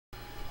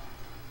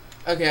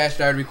Okay, I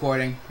started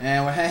recording,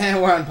 and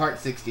we're on part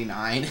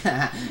 69.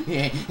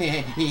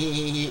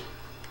 I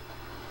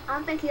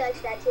don't think he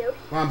likes that too.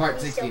 We're on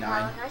part He's still 69.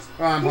 following us.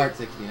 We're on part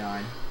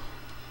 69.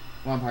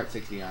 We're on part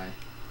 69.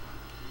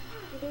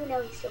 You do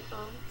know he's still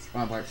following us. We're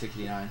on part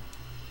 69.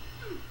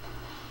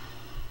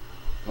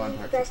 We're on This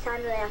is the part best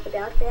time to laugh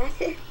about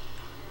that.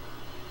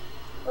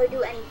 Or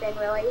do anything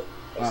really.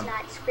 Just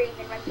not scream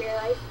and run for your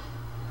life.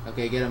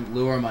 Okay, get him,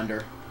 lure him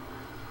under.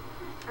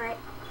 Alright.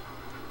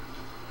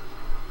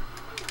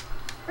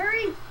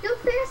 Hurry! Go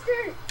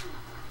faster!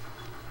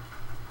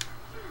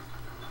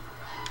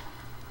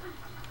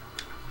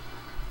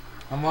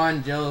 Come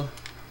on, Jill.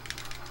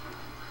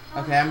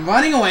 Okay, I'm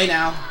running away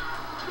now.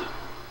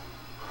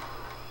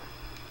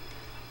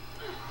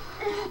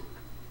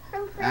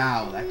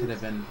 Ow, that could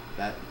have been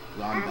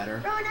gone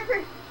better. Run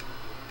over!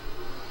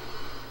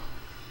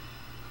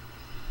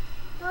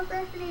 Go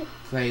faster!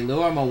 Okay,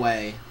 lure him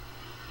away.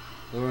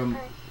 Lure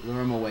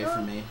him away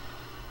from me.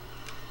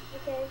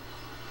 Okay.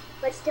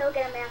 But still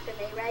get him after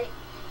me, right?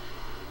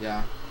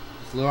 Yeah.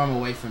 Just lure him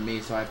away from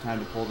me so I have time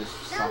to pull this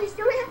No, stuff. he's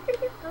still after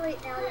you. Oh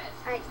wait, now.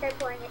 Alright, start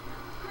pulling it.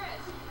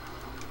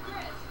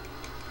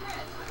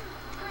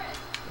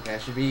 Okay, I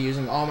should be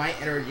using all my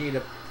energy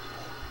to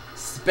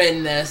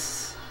spin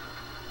this.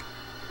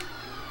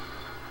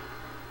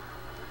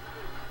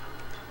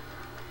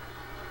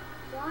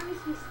 As long as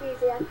he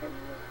stays after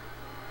me,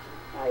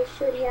 I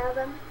should have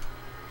him.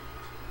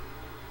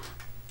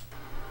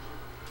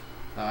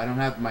 Oh, I don't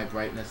have my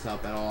brightness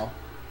up at all.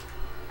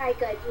 Alright,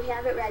 good. We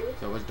have it ready.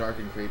 So it was dark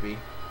and creepy.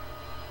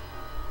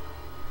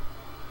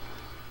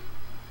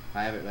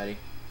 I have it ready.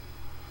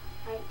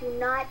 Alright, do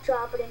not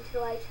drop it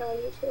until I tell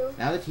you to.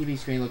 Now the TV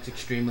screen looks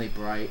extremely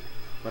bright,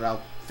 but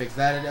I'll fix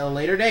that at a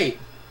later date.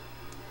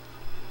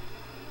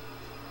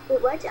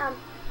 Wait, what?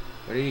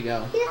 Where did he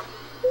go? Yeah,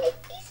 he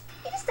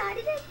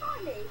decided to ignore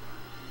me.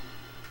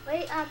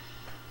 Wait,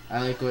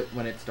 I like it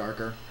when it's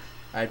darker.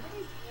 I'm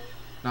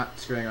not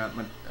screwing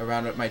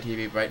around with my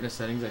TV brightness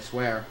settings, I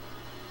swear.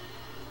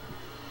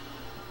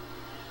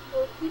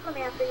 we'll keep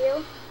him after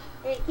you.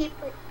 And keep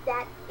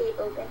that gate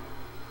open.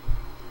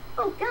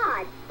 Oh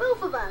god,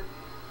 both of them.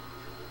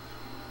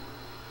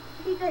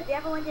 Okay, good.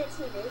 Everyone didn't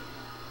see me.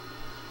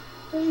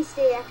 Please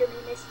stay after me,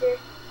 mister.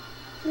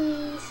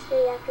 Please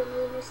stay after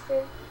me,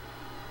 mister.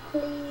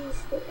 Please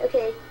stay.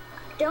 Okay.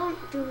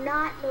 Do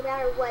not, no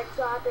matter what,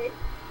 drop it.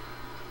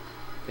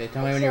 Okay,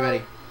 tell me when you're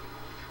ready.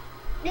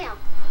 Now.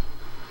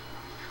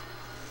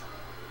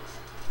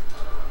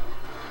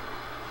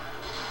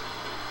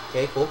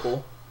 Okay,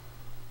 cool.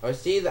 I would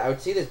see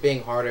this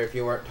being harder if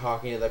you weren't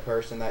talking to the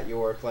person that you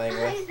were playing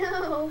with. I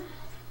know.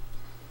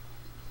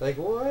 Like,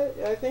 what?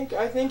 I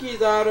think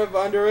he's out of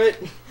under it.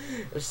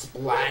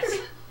 Splat.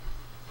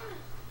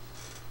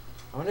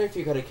 I wonder if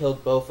you could have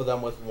killed both of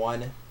them with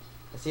one.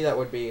 I see that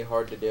would be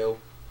hard to do.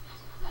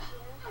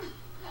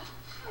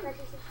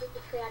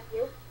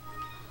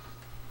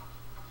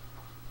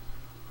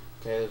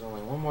 Okay, there's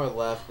only one more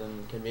left,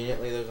 and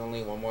conveniently there's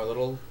only one more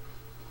little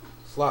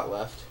slot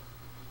left.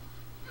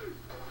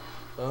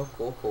 Oh,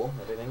 cool.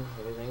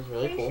 Everything's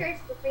really cool. Pretty sure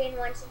it's the green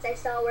one since I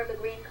saw where the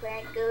green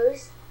crank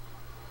goes.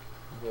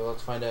 Okay, well,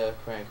 let's find a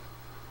crank.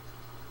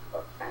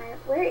 Oh,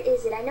 where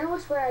is it? I know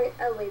it's where I...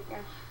 Oh, wait, no.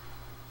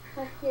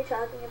 You're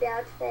talking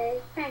about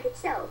the crank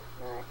itself,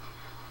 not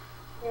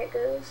where it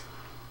goes.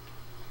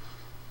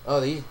 Oh,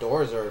 these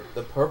doors are...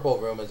 The purple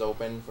room is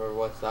open for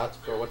what's that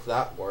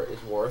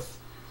is worth.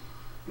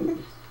 I've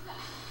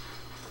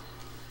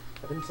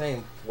been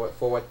saying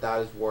what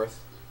that is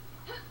worth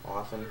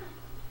often.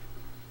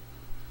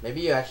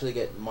 Maybe you actually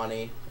get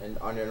money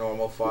on your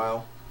normal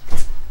file.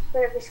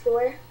 Whatever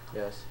score.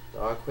 Yes.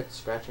 Dog, quit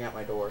scratching at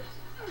my door.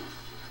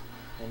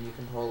 And you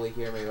can totally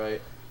hear me,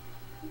 right?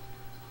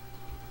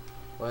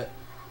 What?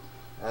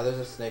 Ah, there's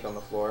a snake on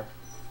the floor.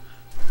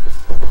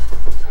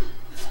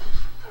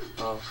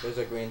 Oh, there's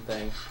a green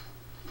thing.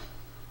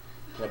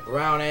 And a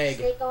brown egg.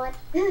 Snake on.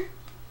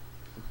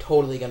 I'm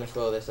totally gonna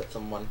throw this at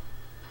someone.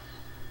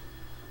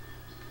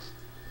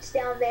 It's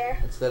down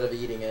there. Instead of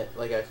eating it,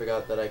 like I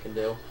forgot that I can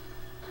do.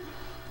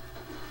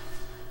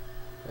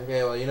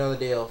 Okay, well, you know the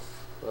deal.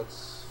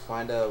 Let's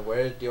find a...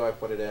 Where do I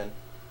put it in?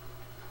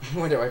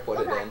 Where do I put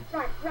it in?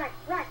 Run.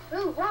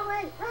 Move, wrong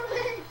way.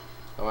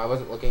 Oh, I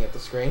wasn't looking at the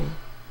screen.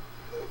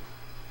 I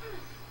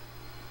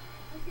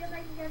feel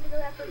like he's going to go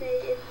after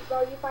me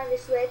while you find the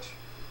switch.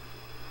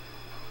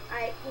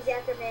 Alright, he's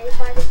after me.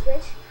 Find the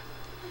switch.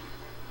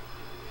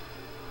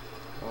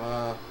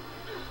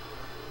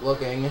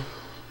 Looking.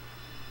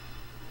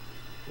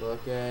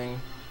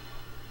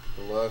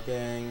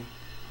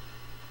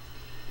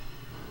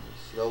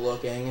 Still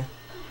looking.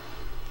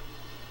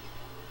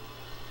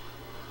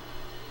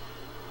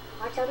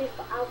 Watch,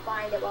 I'll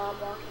find it while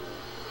I'm walking.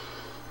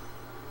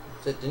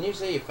 So, didn't you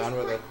say you found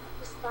where the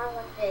Just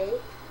follow me.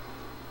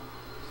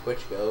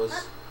 switch goes?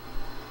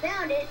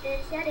 Found it,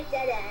 and it's at a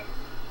dead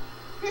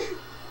end.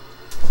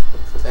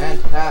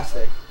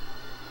 Fantastic.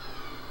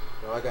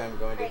 Dog, I'm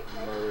going to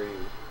murder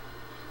you.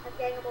 I'm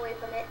getting him away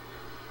from it.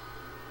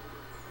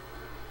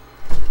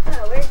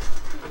 Oh, where's he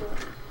going?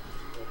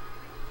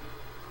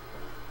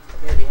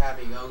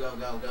 Go, go,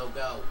 go, go,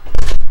 go.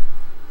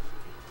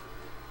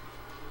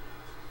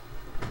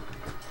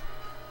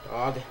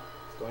 Dog,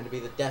 it's going to be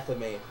the death of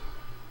me.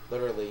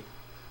 Literally.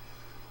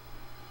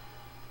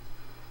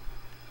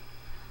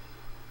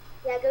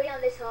 Yeah, go down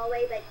this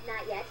hallway, but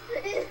not yet.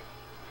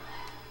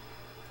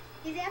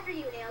 He's after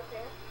you now,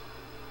 sir.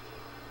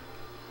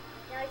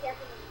 Now he's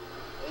after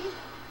me. See?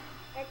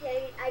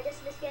 Okay, I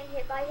just missed getting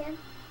hit by him.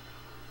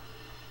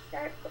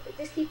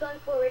 Just keep going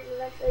forward and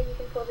eventually you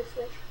can pull the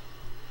switch.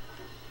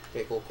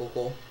 Okay, cool, cool,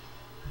 cool.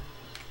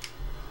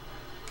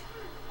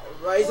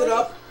 I'll rise it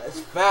up as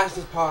fast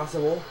as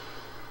possible.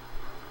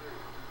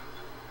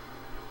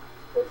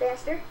 Go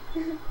faster.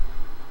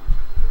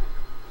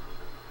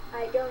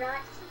 I do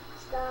not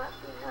stop,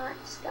 do not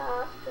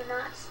stop, do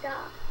not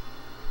stop.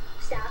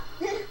 Stop.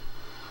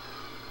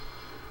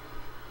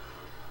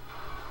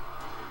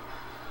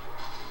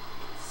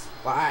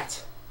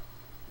 Splat.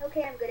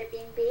 Okay, I'm good at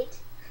being bait.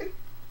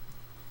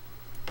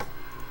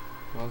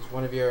 Well, it's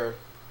one of your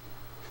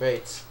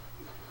traits.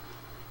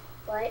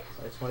 What?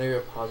 It's one of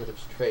your positive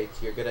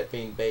traits. You're good at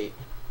being bait.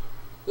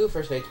 Ooh,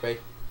 first aid spray.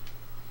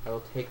 I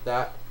will take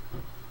that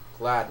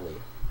gladly.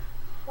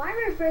 Why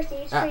were first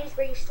aid sprays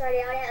where you start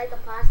out at like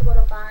impossible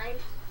to find?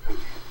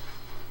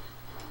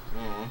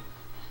 I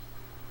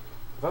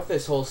thought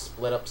this whole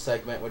split up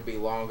segment would be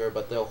longer,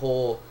 but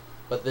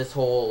this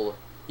whole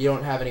you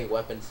don't have any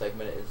weapon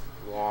segment is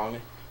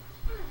long.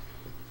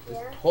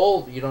 Yeah. This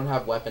whole you don't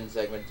have weapon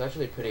segment. It's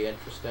actually pretty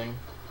interesting.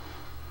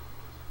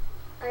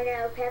 I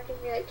know, having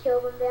to like, kill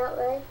them that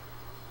way.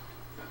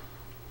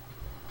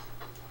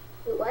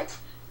 Wait, what?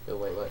 Oh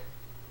wait, what?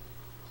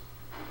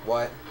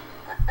 What?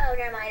 Oh,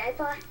 never mind. I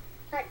thought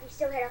you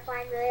still had to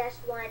find the last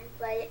one,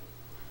 but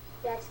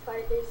that's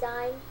part of the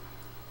design.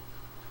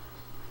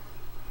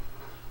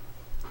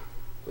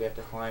 We have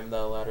to climb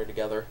the ladder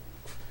together.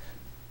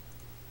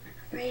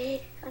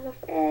 I'm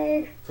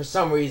afraid. For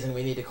some reason,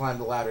 we need to climb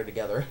the ladder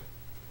together.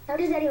 How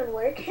does that even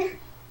work?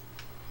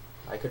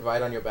 I could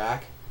ride on your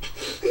back.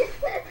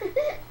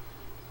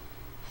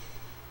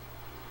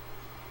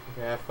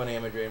 Okay, I have funny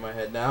imagery in my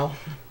head now.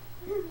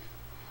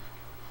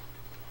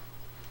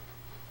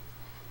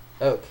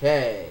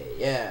 Okay,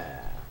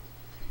 yeah.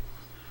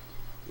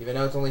 Even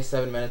though it's only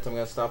 7 minutes, I'm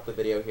going to stop the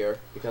video here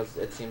because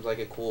it seems like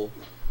a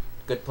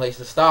good place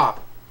to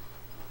stop.